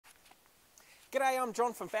G'day, I'm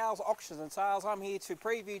John from Fowles Auctions and Sales. I'm here to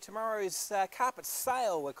preview tomorrow's carpet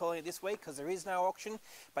sale. We're calling it this week because there is no auction,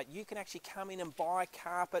 but you can actually come in and buy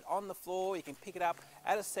carpet on the floor. You can pick it up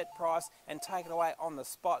at a set price and take it away on the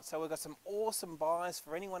spot. So we've got some awesome buys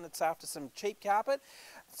for anyone that's after some cheap carpet.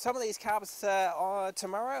 Some of these carpets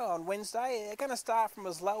tomorrow on Wednesday are going to start from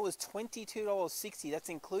as low as $22.60. That's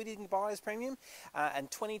including buyer's premium, and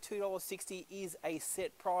 $22.60 is a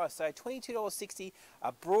set price. So $22.60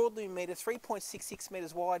 a broadloom metre, 3.66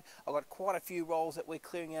 metres wide. I've got quite a few rolls that we're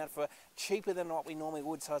clearing out for cheaper than what we normally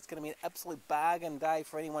would, so it's going to be an absolute bargain day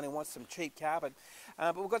for anyone who wants some cheap carpet.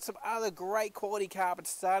 But we've got some other great quality carpets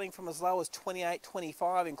starting from as low as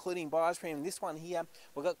 $28.25, including buyer's premium. This one here,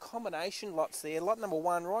 we've got combination lots there. Lot number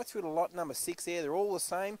 1 right through to lot number 6 there. They're all the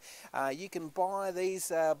same. You can buy these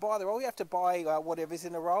by the roll. You have to buy whatever's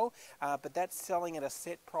in the roll, but that's selling at a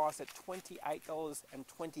set price at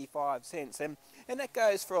 $28.25. And that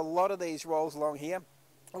goes for a lot of these rolls along here.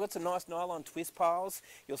 I've got some nice nylon twist piles.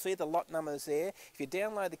 You'll see the lot numbers there. If you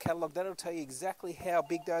download the catalogue, that'll tell you exactly how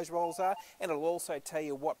big those rolls are, and it'll also tell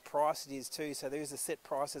you what price it is too. So there's a set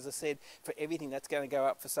price, as I said, for everything that's going to go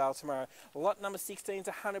up for sale tomorrow. Lot number 16 is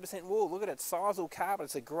 100% wool. Look at it, Sizewell carpet.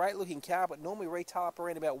 It's a great looking carpet. Normally retail up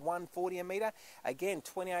around about $140 a metre. Again,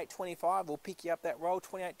 $28.25 will pick you up that roll.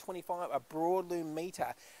 $28.25 a broadloom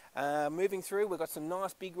metre. Moving through, we've got some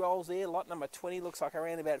nice big rolls there. Lot number 20 looks like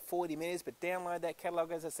around about 40 metres, but download that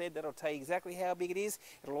catalogue, as I said. That'll tell you exactly how big it is.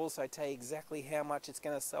 It'll also tell you exactly how much it's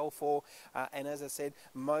going to sell for, and as I said,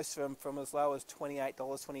 most of them from as low as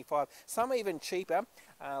 $28.25. Some even cheaper,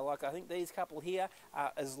 like I think these couple here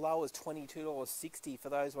are as low as $22.60 for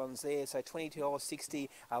those ones there. So $22.60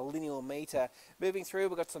 a linear metre. Moving through,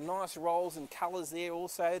 we've got some nice rolls and colours there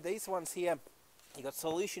also. These ones here, you've got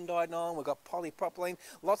solution dyed nylon, we've got polypropylene,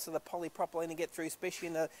 lots of the polypropylene to get through, especially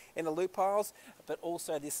in the loop piles, but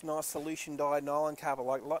also this nice solution dyed nylon carpet,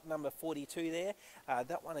 like lot number 42 there.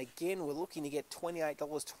 That one again, we're looking to get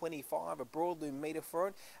 $28.25 a broadloom metre for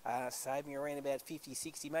it, saving around about $50,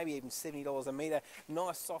 $60, maybe even $70 a metre.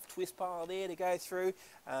 Nice soft twist pile there to go through.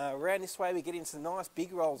 Around this way we get into some nice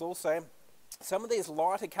big rolls also. Some of these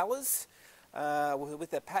lighter colours,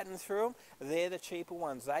 with the pattern through them, they're the cheaper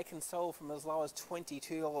ones. They can sell from as low as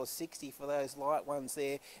 $22.60 for those light ones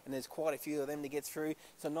there, and there's quite a few of them to get through.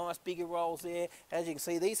 Some nice bigger rolls there. As you can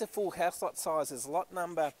see, these are full house lot sizes. Lot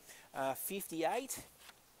number 58.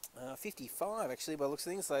 55 actually by the looks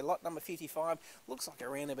of things. So lot number 55 looks like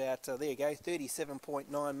around about there you go,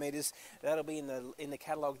 37.9 metres. That'll be in the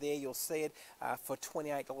catalogue there. You'll see it for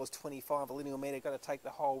 $28.25 a linear metre. Got to take the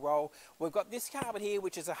whole roll. We've got this carpet here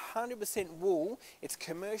which is 100% wool. It's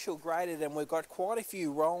commercial graded, and we've got quite a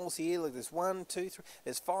few rolls here. Look, there's 1, 2, 3,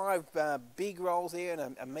 there's 5 big rolls there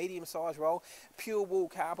and a medium sized roll. Pure wool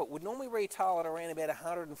carpet would normally retail at around about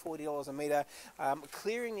 $140 a metre.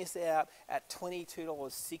 Clearing this out at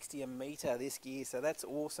 $22.60 a metre this year, so that's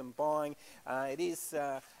awesome buying. It is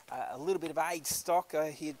a little bit of aged stock,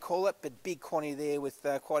 you'd call it, but big quantity there with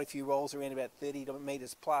quite a few rolls around about 30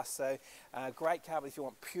 metres plus. So great carpet if you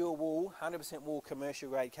want pure wool, 100% wool commercial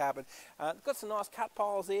grade carpet. Got some nice cut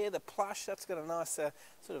piles there. The plush, that's got a nice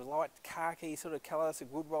sort of light khaki sort of colour. It's a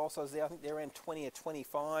good roll size there. I think they're around 20 or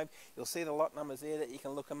 25. You'll see the lot numbers there that you can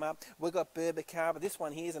look them up. We've got Berber carpet. This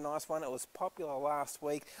one here is a nice one. It was popular last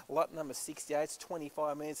week. Lot number 68. It's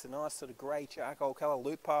 25 metres. A nice sort of grey charcoal colour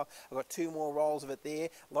loop pile. I've got 2 more rolls of it there.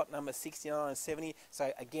 Lot number 69 and 70.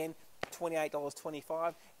 So again,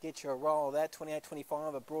 $28.25. Get you a roll of that.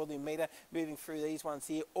 $28.25 a broadloom metre. Moving through these ones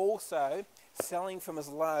here, also selling from as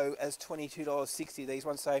low as $22.60. These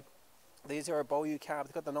ones, so these are a Beaulieu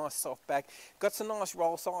carpet. They've got the nice soft back. Got some nice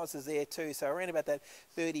roll sizes there too. So around about that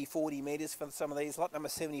 30, 40 metres for some of these. Lot number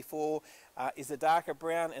 74 is the darker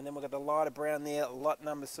brown, and then we've got the lighter brown there. Lot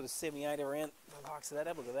number sort of 78 around the likes of that.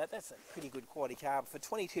 Have a look at that. That's a pretty good quality carpet. For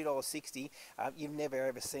 $22.60, you've never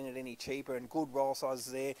ever seen it any cheaper, and good roll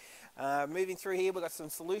sizes there. Moving through here, we've got some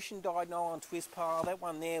solution dyed nylon twist pile. That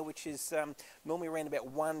one there, which is normally around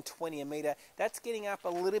about $120 a metre. That's getting up a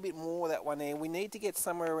little bit more, that one there. We need to get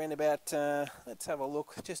somewhere around about, let's have a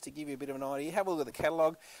look, just to give you a bit of an idea. Have a look at the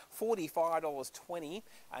catalogue. $45.20,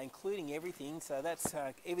 including everything. So that's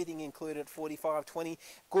everything included at $45.20.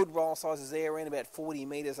 Good roll sizes there, around about 40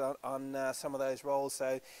 metres on some of those rolls.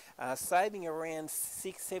 So saving around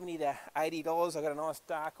 $70 to $80. I've got a nice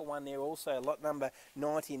darker one there also. Lot number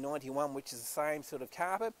 90 and 91, which is the same sort of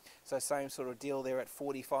carpet. So same sort of deal there at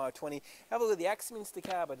 $45.20. Have a look at the Axminster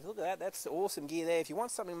carpet. Look at that. That's awesome gear there. If you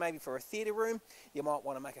want something maybe for a theatre room, you might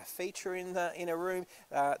want to make a feature in a room.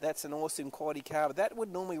 That's an awesome quality carpet. That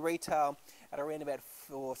would normally retail at around about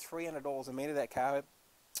 $300 a metre, that carpet.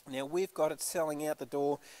 Now we've got it selling out the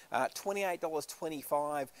door,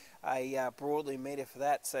 $28.25 a broadloom metre for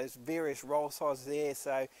that. So there's various roll sizes there.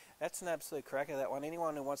 So that's an absolute cracker, that one.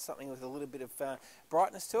 Anyone who wants something with a little bit of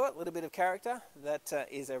brightness to it, a little bit of character, that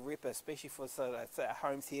is a ripper, especially for a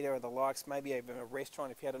home theatre or the likes, maybe even a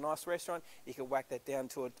restaurant. If you had a nice restaurant, you could whack that down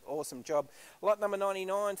to an awesome job. Lot number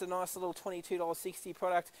 99 is a nice little $22.60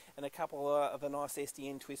 product, and a couple of the nice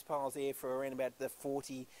SDN twist piles there for around about the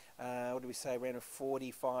 40, what do we say, around a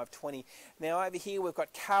 45.20. Now over here we've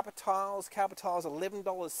got carpet tiles. Carpet tiles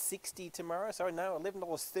 $11.60 tomorrow. Sorry, no,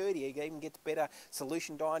 $11.30. You even get better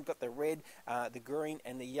solution dyed. Got the red, the green,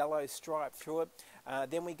 and the yellow stripe through it.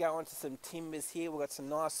 Then we go on to some timbers here. We've got some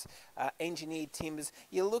nice engineered timbers.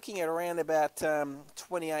 You're looking at around about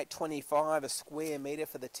 $28.25 a square metre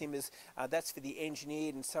for the timbers. That's for the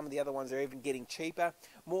engineered, and some of the other ones are even getting cheaper.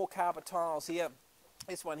 More carpet tiles here.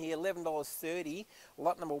 This one here, $11.30,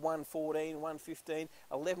 lot number 114, 115,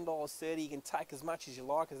 $11.30. You can take as much as you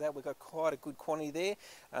like as that. We've got quite a good quantity there.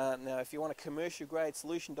 Now, if you want a commercial grade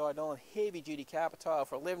solution dyed nylon heavy duty carpet tile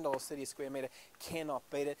for $11.30 a square metre, cannot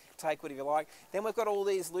beat it. Take whatever you like. Then we've got all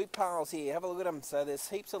these loop piles here. Have a look at them. So there's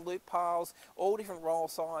heaps of loop piles, all different roll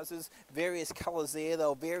sizes, various colours there.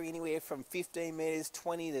 They'll vary anywhere from 15 metres,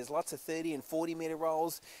 20, there's lots of 30 and 40 metre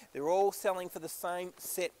rolls. They're all selling for the same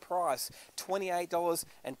set price, $28.25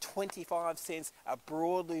 a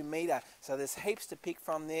broadloom metre. So there's heaps to pick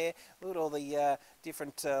from there. Look at all the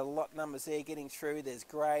different lot numbers there getting through. There's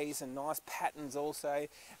greys and nice patterns also.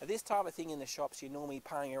 This type of thing in the shops you're normally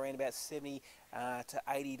paying around about $70 to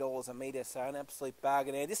 $80 a metre, so an absolute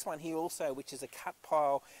bargain. Now this one here also, which is a cut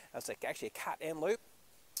pile, it's actually a cut and loop.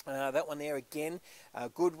 That one there again,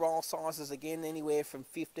 good roll sizes again, anywhere from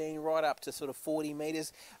 15 right up to sort of 40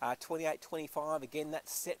 metres, $28.25. Again,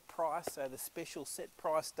 that's set price, so the special set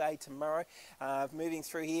price day tomorrow. Moving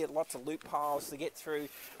through here, lots of loop piles to get through,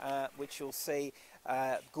 which you'll see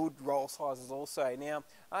good roll sizes also. Now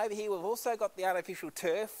over here we've also got the artificial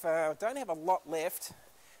turf. Don't have a lot left,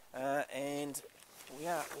 and we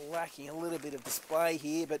are lacking a little bit of display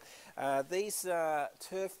here, but these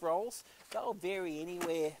turf rolls, they'll vary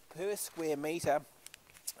anywhere per square metre.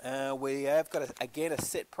 We have got, again, a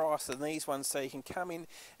set price on these ones, so you can come in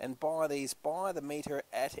and buy these by the metre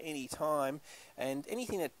at any time. And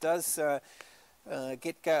anything that does go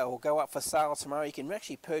up for sale tomorrow, you can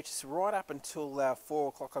actually purchase right up until 4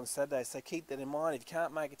 o'clock on Saturday, so keep that in mind. If you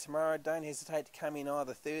can't make it tomorrow, don't hesitate to come in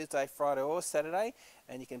either Thursday, Friday or Saturday,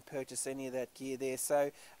 and you can purchase any of that gear there.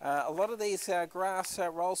 So a lot of these grass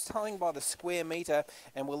rolls selling by the square metre,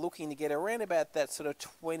 and we're looking to get around about that sort of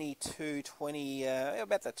 20,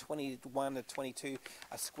 about that 21 to 22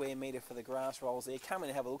 a square metre for the grass rolls there. Come in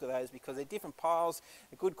and have a look at those, because they're different piles,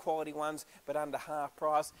 they're good quality ones, but under half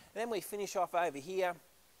price. And then we finish off over here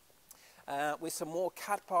with some more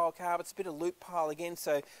cut pile carpets, a bit of loop pile again,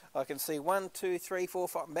 so I can see 1, 2, 3, 4,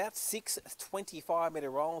 5, about 6 25 metre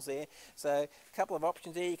rolls there. So a couple of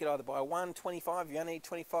options there. You could either buy 1 25, if you only need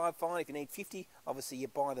 25, fine. If you need 50, obviously you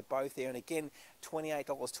buy the both there. And again,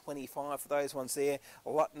 $28.25 for those ones there.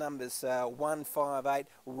 Lot numbers 158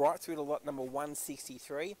 right through to lot number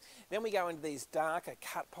 163. Then we go into these darker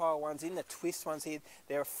cut pile ones, in the twist ones here.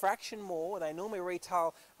 They're a fraction more. They normally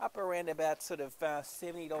retail up around about sort of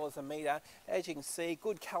 $70 a metre. As you can see,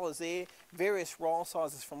 good colours there, various roll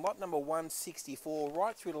sizes from lot number 164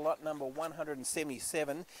 right through to lot number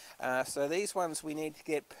 177. So these ones we need to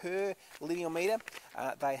get per linear metre.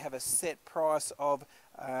 They have a set price of,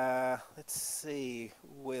 let's see,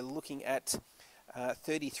 we're looking at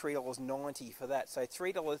 $33.90 for that. So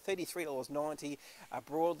 $33.90 a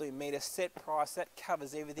broadloom metre, set price. That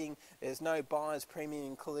covers everything. There's no buyer's premium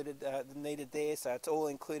included needed there, so it's all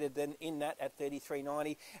included then in that at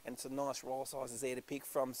 $33.90, and some nice roll sizes there to pick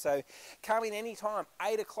from. So come in anytime.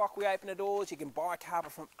 8 o'clock we open the doors. You can buy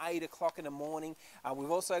carpet from 8 o'clock in the morning.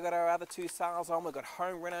 We've also got our other two sales on. We've got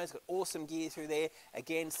home renos, got awesome gear through there.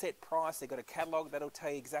 Again, set price. They've got a catalogue that'll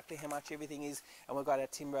tell you exactly how much everything is, and we've got our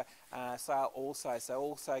timber sale also. So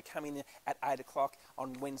also come in at 8 o'clock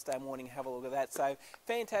on Wednesday morning, have a look at that. So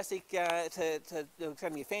fantastic, it's going to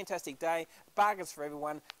be a fantastic day. Bargains for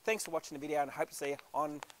everyone. Thanks for watching the video, and I hope to see you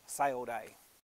on sale day.